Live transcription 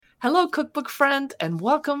Hello, cookbook friend, and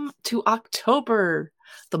welcome to October,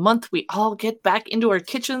 the month we all get back into our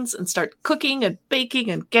kitchens and start cooking and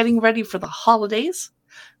baking and getting ready for the holidays.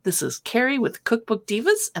 This is Carrie with Cookbook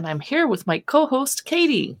Divas, and I'm here with my co-host,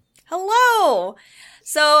 Katie. Hello!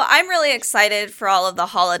 So I'm really excited for all of the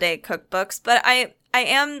holiday cookbooks, but I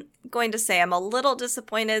am going to say I'm a little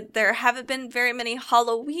disappointed there haven't been very many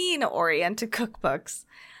Halloween-oriented cookbooks.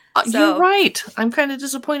 You're right. I'm kind of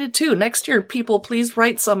disappointed too. Next year, people, please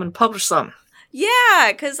write some and publish some.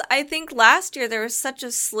 Yeah, because I think last year there was such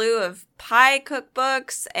a slew of pie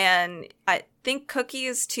cookbooks, and I think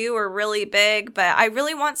cookies too were really big, but I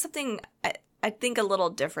really want something, I think, a little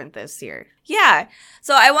different this year. Yeah,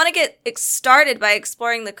 so I want to get started by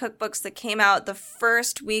exploring the cookbooks that came out the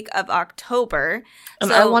first week of October.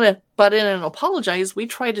 And I want to butt in and apologize. We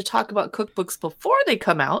tried to talk about cookbooks before they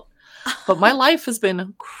come out. But my life has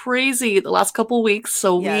been crazy the last couple of weeks,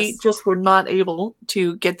 so we just were not able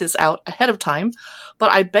to get this out ahead of time.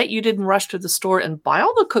 But I bet you didn't rush to the store and buy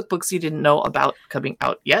all the cookbooks you didn't know about coming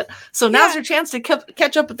out yet. So now's your chance to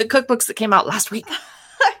catch up with the cookbooks that came out last week.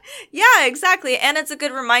 Yeah, exactly. And it's a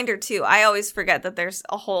good reminder, too. I always forget that there's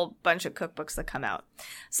a whole bunch of cookbooks that come out.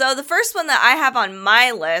 So the first one that I have on my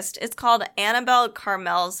list is called Annabelle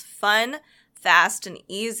Carmel's Fun, Fast and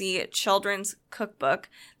Easy Children's Cookbook.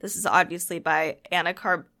 This is obviously by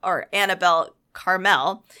Annabelle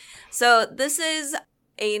Carmel. So this is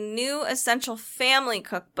a new essential family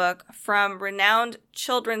cookbook from renowned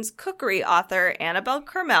children's cookery author Annabelle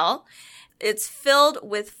Carmel. It's filled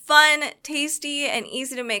with fun, tasty, and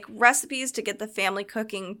easy to make recipes to get the family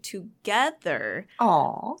cooking together.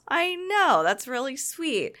 Aww. I know, that's really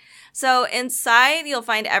sweet. So inside, you'll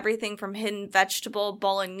find everything from hidden vegetable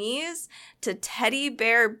bolognese to teddy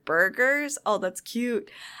bear burgers. Oh, that's cute.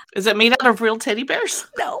 Is it made out of real teddy bears?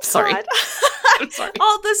 No, sorry. I'm sorry.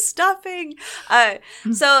 All the stuffing.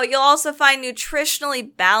 So you'll also find nutritionally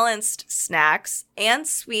balanced snacks and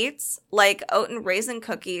sweets like oat and raisin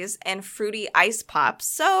cookies and fruity ice pops.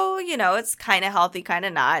 So, it's kind of healthy, kind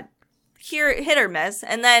of not. Hit or miss.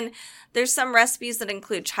 And then there's some recipes that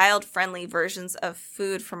include child-friendly versions of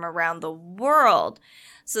food from around the world.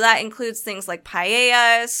 So that includes things like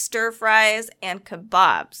paella, stir fries, and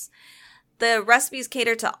kebabs. The recipes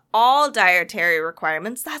cater to all dietary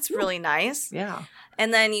requirements. That's really nice. Yeah.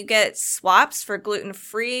 And then you get swaps for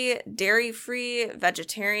gluten-free, dairy-free,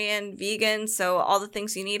 vegetarian, vegan, so all the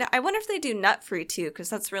things you need. I wonder if they do nut-free too, because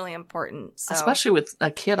that's really important. So. Especially with a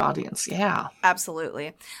kid audience, yeah.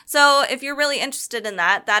 Absolutely. So if you're really interested in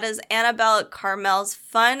that, that is Annabelle Carmel's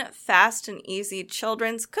Fun, Fast, and Easy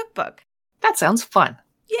Children's Cookbook. That sounds fun.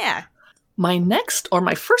 Yeah.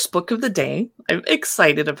 My first book of the day, I'm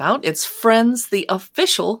excited about. It's Friends, the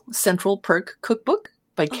official Central Perk cookbook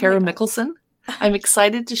by Kara Mickelson. I'm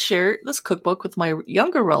excited to share this cookbook with my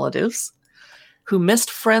younger relatives who missed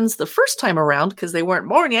Friends the first time around because they weren't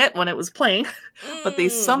born yet when it was playing, but they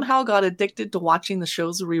somehow got addicted to watching the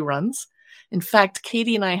show's reruns. In fact,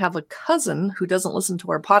 Katie and I have a cousin who doesn't listen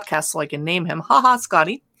to our podcast, so I can name him. Haha,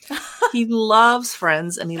 Scotty. He loves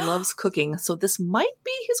Friends and he loves cooking, so this might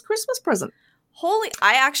be his Christmas present.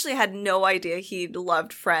 I actually had no idea he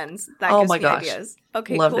loved Friends. That oh gives my me gosh. ideas.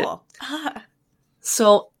 Okay, Loved cool.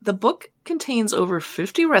 So the book contains over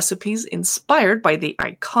 50 recipes inspired by the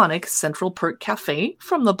iconic Central Perk Cafe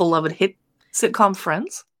from the beloved hit sitcom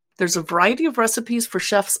Friends. There's a variety of recipes for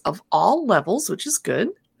chefs of all levels, which is good.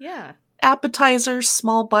 Yeah. Appetizers,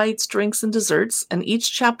 small bites, drinks, and desserts, and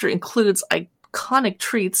each chapter includes iconic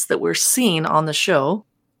treats that we're seeing on the show,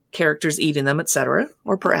 characters eating them, etc.,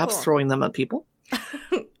 or perhaps throwing them at people.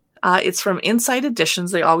 It's from Inside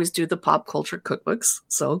Editions. They always do the pop culture cookbooks,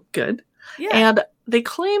 so good. Yeah. And they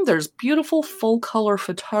claim there's beautiful full-color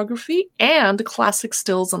photography and classic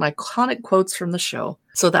stills and iconic quotes from the show.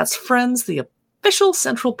 So that's Friends, the official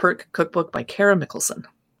Central Perk cookbook by Kara Mickelson.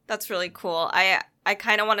 That's really cool. I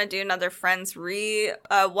kind of want to do another Friends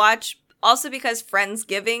watch, also because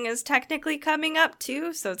Friendsgiving is technically coming up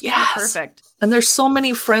too, so it's kind of perfect. And there's so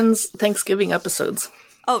many Friends Thanksgiving episodes.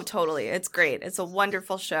 Oh, totally. It's great. It's a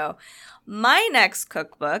wonderful show. My next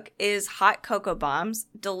cookbook is Hot Cocoa Bombs,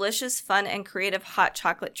 Delicious, Fun, and Creative Hot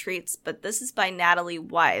Chocolate Treats, but this is by Natalie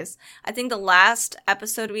Wise. I think the last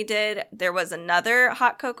episode we did, there was another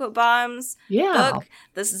Hot Cocoa Bombs book.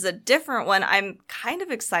 This is a different one. I'm kind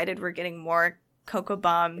of excited we're getting more Cocoa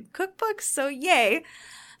Bomb cookbooks, so yay.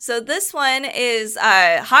 So this one is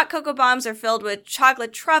hot cocoa bombs are filled with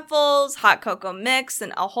chocolate truffles, hot cocoa mix,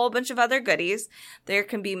 and a whole bunch of other goodies. There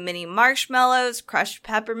can be mini marshmallows, crushed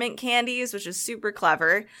peppermint candies, which is super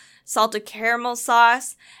clever, salted caramel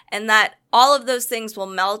sauce, and that all of those things will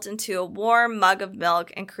melt into a warm mug of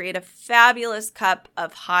milk and create a fabulous cup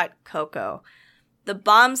of hot cocoa. The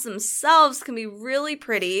bombs themselves can be really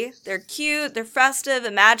pretty. They're cute, they're festive,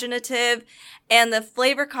 imaginative, and the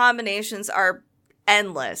flavor combinations are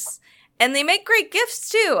endless. And they make great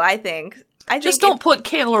gifts too, I think. Just don't put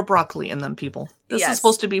kale or broccoli in them, people. This is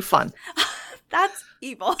supposed to be fun. That's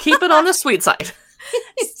evil. Keep it on the sweet side.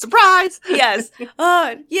 Surprise! Yes.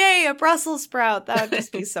 Oh, yay, a Brussels sprout. That would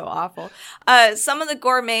just be so awful. Some of the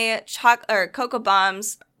gourmet cocoa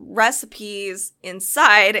bombs recipes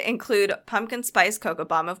inside include pumpkin spice cocoa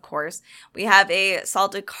bomb, of course. We have a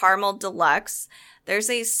salted caramel deluxe. There's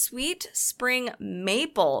a sweet spring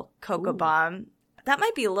maple cocoa bomb. That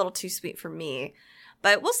might be a little too sweet for me,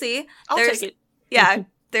 but we'll see. I'll take it. Yeah.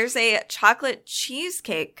 There's a chocolate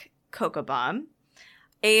cheesecake cocoa bomb.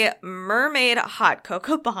 A mermaid hot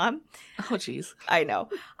cocoa bomb. Oh, geez. I know.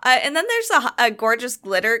 And then there's a gorgeous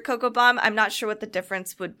glitter cocoa bomb. I'm not sure what the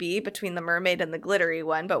difference would be between the mermaid and the glittery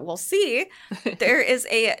one, but we'll see. There is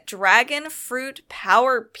a dragon fruit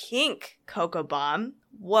power pink cocoa bomb.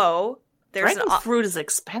 Whoa. Dragon fruit is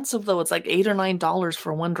expensive, though. It's like $8 or $9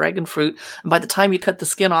 for one dragon fruit. And by the time you cut the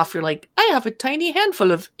skin off, you're like, I have a tiny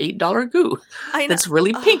handful of $8 goo. I know. That's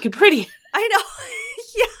really pink and pretty. I know.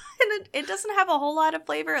 Yeah. And it doesn't have a whole lot of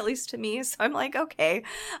flavor, at least to me. So I'm like, okay.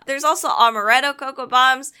 There's also amaretto cocoa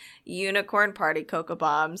bombs, unicorn party cocoa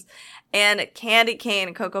bombs, and candy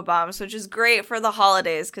cane cocoa bombs, which is great for the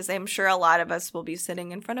holidays because I'm sure a lot of us will be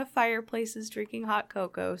sitting in front of fireplaces drinking hot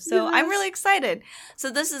cocoa. So yes. I'm really excited.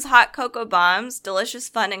 So this is Hot Cocoa Bombs, delicious,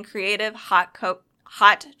 fun, and creative hot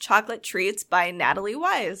chocolate treats by Natalie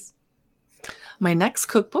Wise. My next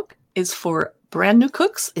cookbook is for brand new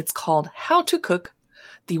cooks. It's called How to Cook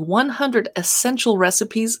the 100 Essential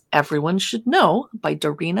Recipes Everyone Should Know by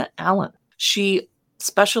Darina Allen. She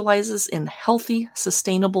specializes in healthy,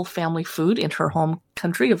 sustainable family food in her home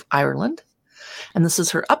country of Ireland. And this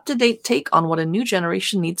is her up-to-date take on what a new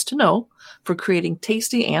generation needs to know for creating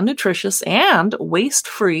tasty and nutritious and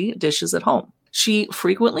waste-free dishes at home. She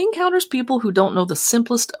frequently encounters people who don't know the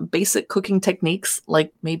simplest basic cooking techniques,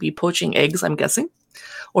 like maybe poaching eggs, I'm guessing,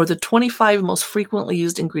 or the 25 most frequently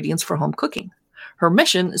used ingredients for home cooking. Her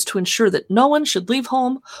mission is to ensure that no one should leave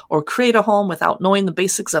home or create a home without knowing the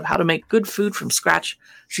basics of how to make good food from scratch.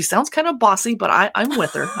 She sounds kind of bossy, but I'm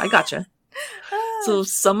with her. I gotcha. So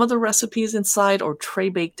some of the recipes inside are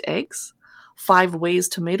tray-baked eggs, 5 ways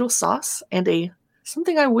tomato sauce, and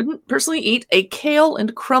something I wouldn't personally eat, a kale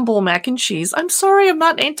and crumble mac and cheese. I'm sorry, I'm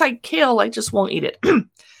not anti-kale. I just won't eat it.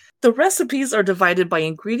 The recipes are divided by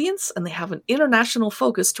ingredients, and they have an international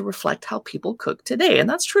focus to reflect how people cook today, and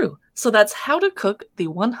that's true. So that's How to Cook the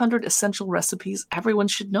 100 Essential Recipes Everyone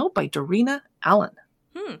Should Know by Darina Allen.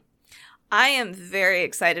 I am very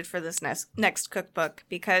excited for this next cookbook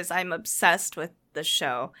because I'm obsessed with the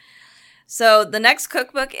show. So the next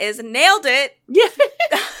cookbook is Nailed It! Yeah.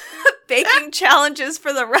 Baking challenges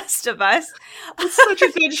for the rest of us. It's such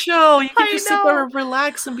a good show. You can just sit there and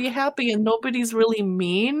relax and be happy, and nobody's really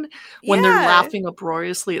mean when they're laughing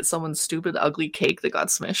uproariously at someone's stupid, ugly cake that got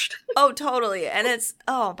smished. Oh, totally. And it's,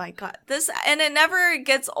 oh my God. And it never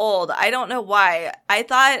gets old. I don't know why. I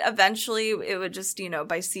thought eventually it would just,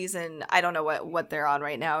 by season, I don't know what they're on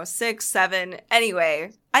right now, 6, 7.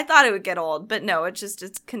 Anyway, I thought it would get old, but no, it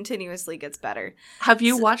continuously gets better. Have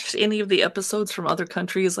you watched any of the episodes from other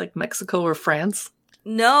countries like Mexico or France?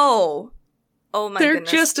 No. Oh my goodness.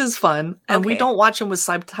 They're just as fun. And we don't watch them with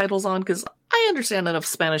subtitles on because I understand enough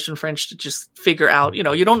Spanish and French to just figure out, you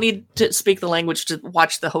don't need to speak the language to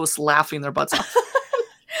watch the hosts laughing their butts off.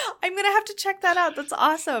 I'm going to have to check that out. That's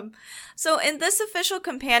awesome. So in this official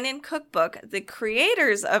companion cookbook, the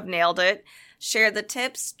creators of Nailed It share the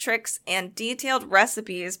tips, tricks, and detailed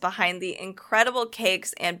recipes behind the incredible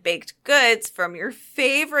cakes and baked goods from your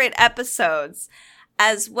favorite episodes,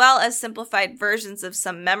 as well as simplified versions of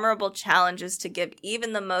some memorable challenges to give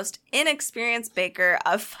even the most inexperienced baker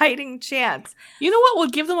a fighting chance. You know what will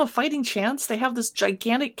give them a fighting chance? They have this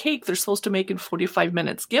gigantic cake they're supposed to make in 45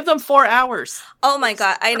 minutes. Give them 4 hours. Oh my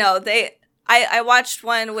God, I know. I watched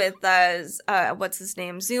one with, what's his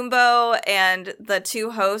name, Zumbo, and the 2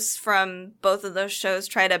 hosts from both of those shows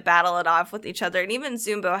try to battle it off with each other. And even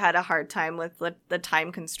Zumbo had a hard time with the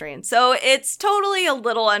time constraints. So it's totally a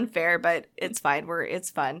little unfair, but it's fine. It's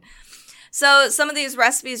fun. So some of these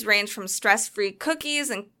recipes range from stress-free cookies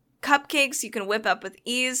and cupcakes you can whip up with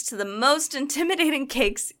ease to the most intimidating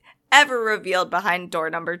cakes ever revealed behind door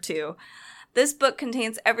number 2. This book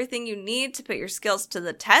contains everything you need to put your skills to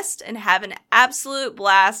the test and have an absolute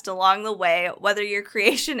blast along the way, whether your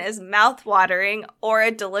creation is mouth-watering or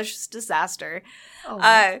a delicious disaster.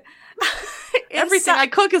 Everything I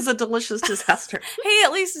cook is a delicious disaster. Hey,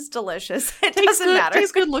 at least it's delicious. It doesn't matter.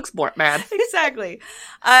 Tastes good, looks bad. Exactly.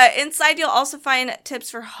 Inside, you'll also find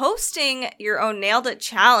tips for hosting your own Nailed It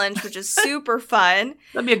challenge, which is super fun.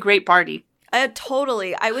 That'd be a great party.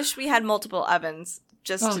 Totally. I wish we had multiple ovens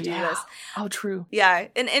just to do this. Oh, true. Yeah.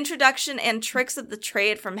 An introduction and tricks of the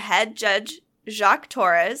trade from head judge Jacques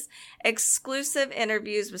Torres, exclusive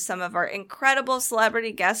interviews with some of our incredible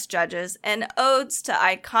celebrity guest judges, and odes to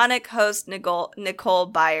iconic host Nicole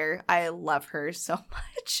Byer. I love her so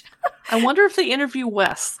much. I wonder if they interview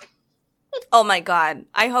Wes. Oh my God.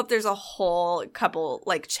 I hope there's a whole couple,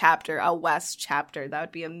 a Wes chapter. That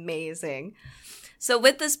would be amazing. So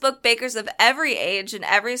with this book, bakers of every age and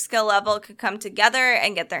every skill level could come together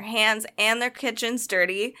and get their hands and their kitchens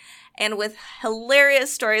dirty. And with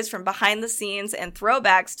hilarious stories from behind the scenes and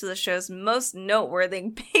throwbacks to the show's most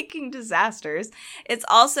noteworthy baking disasters, it's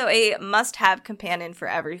also a must-have companion for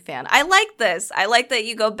every fan. I like this. I like that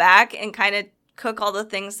you go back and kind of cook all the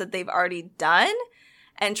things that they've already done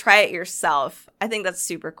and try it yourself. I think that's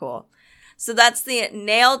super cool. So that's the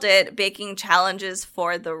Nailed It Baking Challenges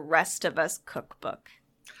for the Rest of Us cookbook.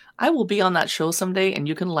 I will be on that show someday and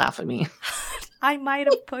you can laugh at me. I might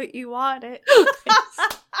have put you on it.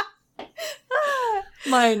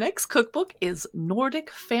 My next cookbook is Nordic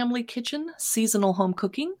Family Kitchen Seasonal Home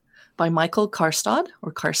Cooking by Michael Karstad.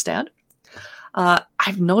 I'm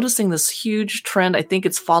noticing this huge trend. I think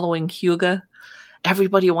it's following Hygge.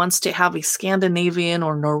 Everybody wants to have a Scandinavian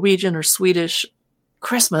or Norwegian or Swedish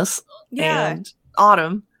Christmas and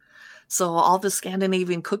autumn. So all the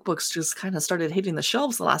Scandinavian cookbooks just kind of started hitting the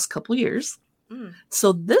shelves the last couple of years.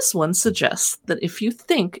 So this one suggests that if you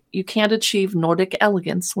think you can't achieve Nordic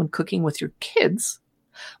elegance when cooking with your kids,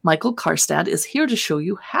 Michael Karstad is here to show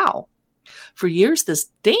you how. For years, this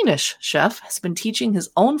Danish chef has been teaching his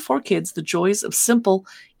own 4 kids the joys of simple,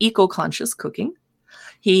 eco-conscious cooking.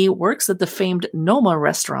 He works at the famed Noma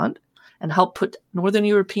restaurant and helped put Northern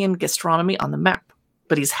European gastronomy on the map.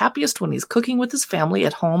 But he's happiest when he's cooking with his family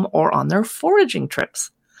at home or on their foraging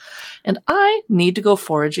trips. And I need to go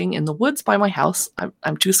foraging in the woods by my house.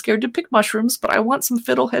 I'm too scared to pick mushrooms, but I want some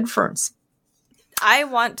fiddlehead ferns. I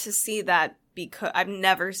want to see that because I've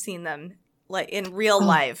never seen them in real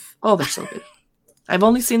life. Oh, they're so good. I've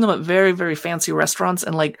only seen them at very, very fancy restaurants.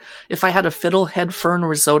 And if I had a fiddlehead fern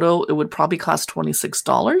risotto, it would probably cost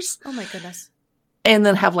 $26. Oh my goodness. And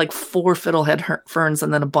then have 4 fiddlehead ferns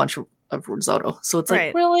and then a bunch of risotto. So it's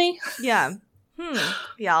really? Yeah.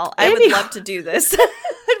 Yeah, I would love to do this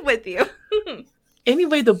with you.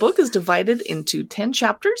 Anyway, the book is divided into 10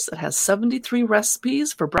 chapters. It has 73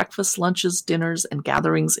 recipes for breakfast, lunches, dinners, and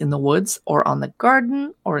gatherings in the woods or on the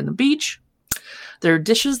garden or in the beach. There are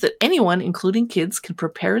dishes that anyone, including kids, can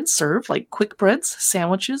prepare and serve, like quick breads,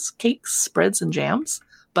 sandwiches, cakes, spreads, and jams,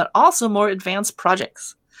 but also more advanced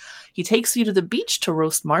projects. He takes you to the beach to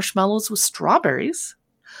roast marshmallows with strawberries,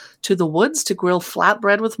 to the woods to grill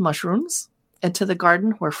flatbread with mushrooms, and to the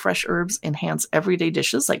garden where fresh herbs enhance everyday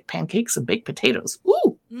dishes like pancakes and baked potatoes.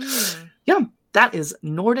 Ooh! Yum! That is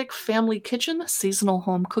Nordic Family Kitchen Seasonal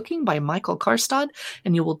Home Cooking by Michael Karstad,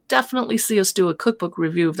 and you will definitely see us do a cookbook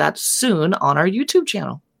review of that soon on our YouTube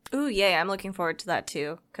channel. Ooh, yay. I'm looking forward to that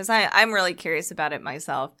too, because I'm really curious about it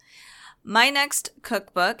myself. My next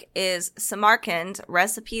cookbook is Samarkand,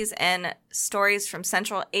 Recipes and Stories from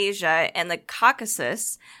Central Asia and the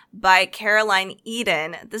Caucasus by Caroline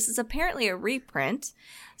Eden. This is apparently a reprint.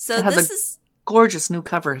 So this is gorgeous new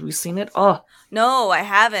cover. Have you seen it? Oh. No, I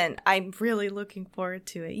haven't. I'm really looking forward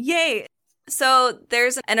to it. Yay! So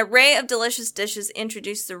there's an array of delicious dishes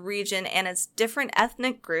introduce the region and its different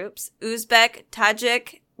ethnic groups: Uzbek,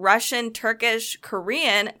 Tajik, Russian, Turkish,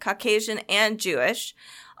 Korean, Caucasian, and Jewish,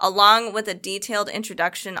 along with a detailed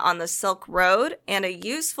introduction on the Silk Road and a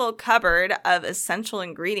useful cupboard of essential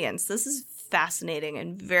ingredients. This is fascinating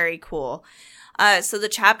and very cool. So the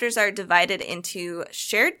chapters are divided into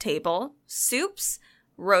shared table, soups,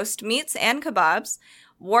 roast meats and kebabs,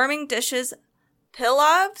 warming dishes,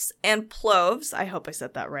 pilavs, and plovs. I hope I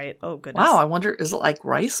said that right. Oh, goodness. Wow, I wonder, is it like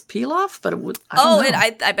rice pilaf? But it would.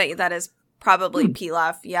 I bet you that is probably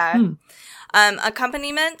pilaf. Yeah.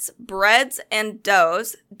 Accompaniments, breads and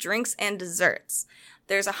doughs, drinks and desserts.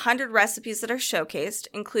 There's 100 recipes that are showcased,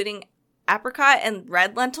 including apricot and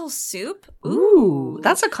red lentil soup. Ooh,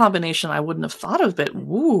 that's a combination I wouldn't have thought of, but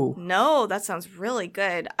ooh. No, that sounds really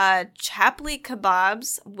good. Chapli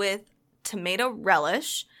kebabs with tomato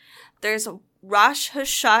relish. There's Rosh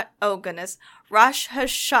Hashanah. Oh, goodness. Rosh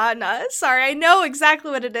Hashanah. Sorry, I know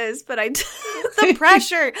exactly what it is, but the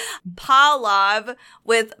pressure. Palav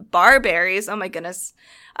with barberries. Oh, my goodness.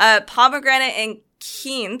 Pomegranate and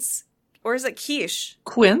quince. Or is it quiche?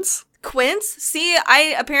 Quince. Quince? See,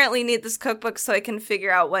 I apparently need this cookbook so I can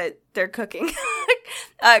figure out what they're cooking.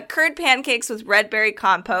 Curd pancakes with red berry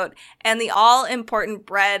compote and the all-important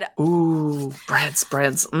bread. Ooh, breads.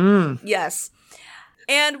 Yes.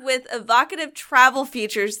 And with evocative travel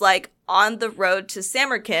features like On the Road to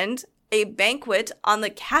Samarkand, a banquet on the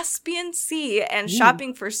Caspian Sea, and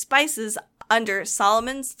shopping for spices under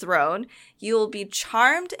Solomon's throne, you will be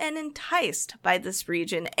charmed and enticed by this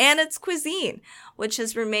region and its cuisine, which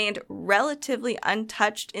has remained relatively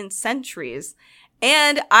untouched in centuries.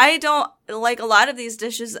 And I don't, like, a lot of these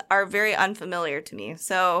dishes are very unfamiliar to me.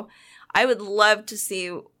 So I would love to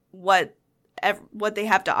see what they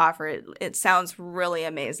have to offer. It sounds really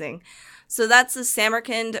amazing. So that's the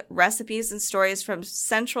Samarkand Recipes and Stories from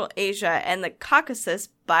Central Asia and the Caucasus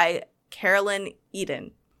by Carolyn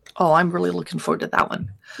Eden. Oh, I'm really looking forward to that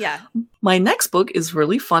one. Yeah. My next book is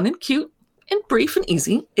really fun and cute and brief and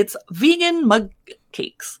easy. It's Vegan Mug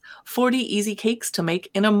Cakes, 40 Easy Cakes to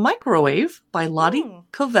Make in a Microwave by Lottie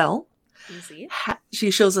Covell. Easy.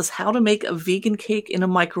 She shows us how to make a vegan cake in a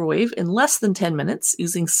microwave in less than 10 minutes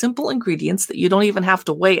using simple ingredients that you don't even have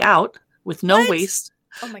to weigh out, with no waste,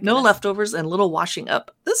 no leftovers, and little washing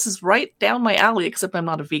up. This is right down my alley, except I'm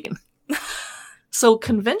not a vegan. So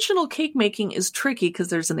conventional cake making is tricky because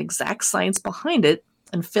there's an exact science behind it,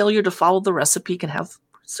 and failure to follow the recipe can have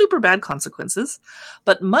super bad consequences.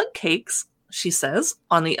 But mug cakes, she says,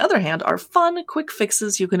 on the other hand, are fun, quick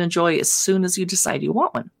fixes you can enjoy as soon as you decide you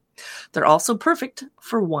want one. They're also perfect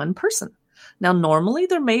for one person. Now, normally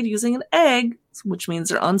they're made using an egg, which means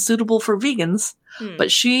they're unsuitable for vegans,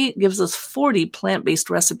 but she gives us 40 plant-based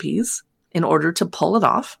recipes in order to pull it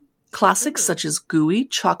off. Classics such as gooey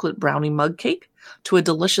chocolate brownie mug cake to a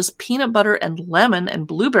delicious peanut butter and lemon and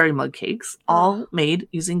blueberry mug cakes, all made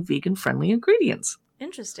using vegan-friendly ingredients.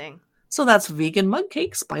 Interesting. So that's Vegan Mug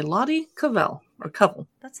Cakes by Lottie Covell.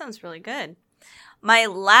 That sounds really good. My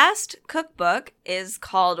last cookbook is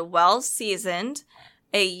called Well Seasoned,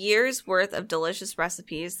 A Year's Worth of Delicious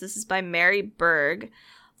Recipes. This is by Mary Berg.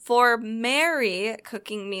 For Mary,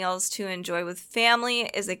 cooking meals to enjoy with family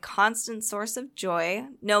is a constant source of joy,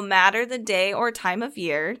 no matter the day or time of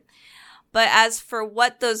year. But as for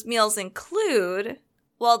what those meals include,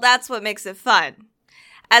 well, that's what makes it fun.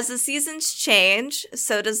 As the seasons change,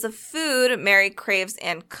 so does the food Mary craves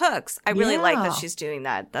and cooks. I really like that she's doing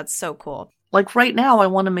that. That's so cool. Like right now, I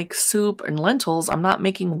want to make soup and lentils. I'm not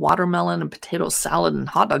making watermelon and potato salad and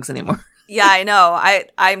hot dogs anymore. Yeah, I know.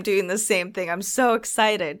 I'm doing the same thing. I'm so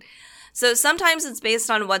excited. So sometimes it's based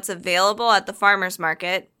on what's available at the farmer's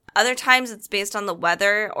market. Other times it's based on the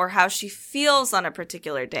weather or how she feels on a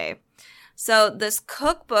particular day. So this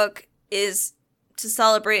cookbook is to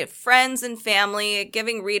celebrate friends and family,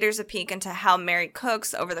 giving readers a peek into how Mary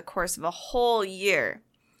cooks over the course of a whole year.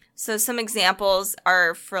 So some examples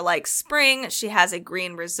are for like spring, she has a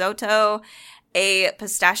green risotto, a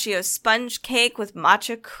pistachio sponge cake with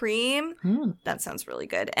matcha cream. That sounds really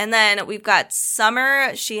good. And then we've got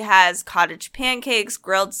summer. She has cottage pancakes,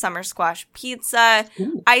 grilled summer squash pizza,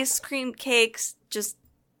 ice cream cakes. Just,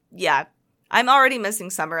 yeah. I'm already missing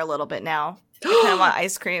summer a little bit now. I kind of want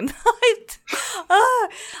ice cream.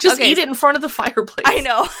 Just eat it in front of the fireplace. I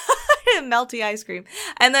know. Melty ice cream.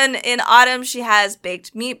 And then in autumn, she has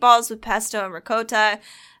baked meatballs with pesto and ricotta,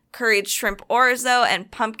 curried shrimp orzo,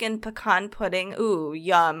 and pumpkin pecan pudding. Ooh,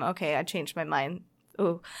 yum. Okay, I changed my mind.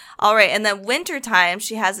 Ooh. All right. And then wintertime,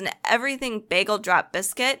 she has an everything bagel drop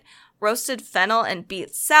biscuit, roasted fennel and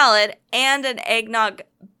beet salad, and an eggnog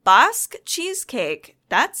Basque cheesecake.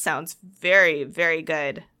 That sounds very, very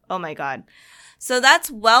good. Oh my God. So that's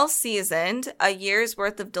Well Seasoned, A Year's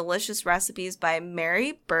Worth of Delicious Recipes by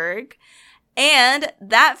Mary Berg. And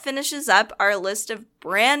that finishes up our list of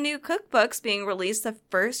brand new cookbooks being released the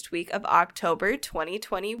first week of October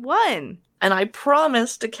 2021. And I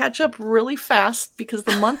promise to catch up really fast because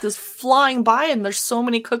the month is flying by and there's so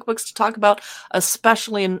many cookbooks to talk about,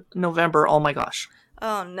 especially in November. Oh my gosh.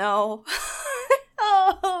 Oh no.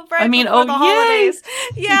 Oh, right. I mean, before the holidays.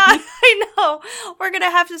 Yay! Yeah, I know. We're going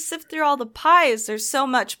to have to sift through all the pies. There's so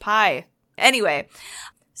much pie. Anyway,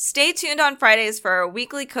 stay tuned on Fridays for our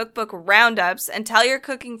weekly cookbook roundups and tell your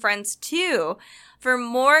cooking friends too. For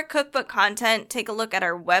more cookbook content, take a look at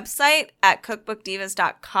our website at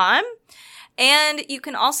cookbookdivas.com. And you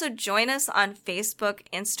can also join us on Facebook,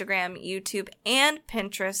 Instagram, YouTube, and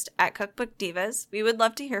Pinterest at Cookbook Divas. We would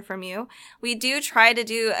love to hear from you. We do try to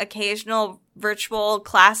do occasional virtual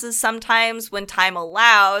classes sometimes when time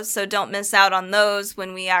allows, so don't miss out on those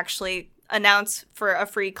when we actually announce for a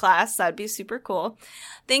free class. That'd be super cool.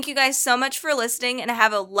 Thank you guys so much for listening, and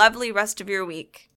have a lovely rest of your week.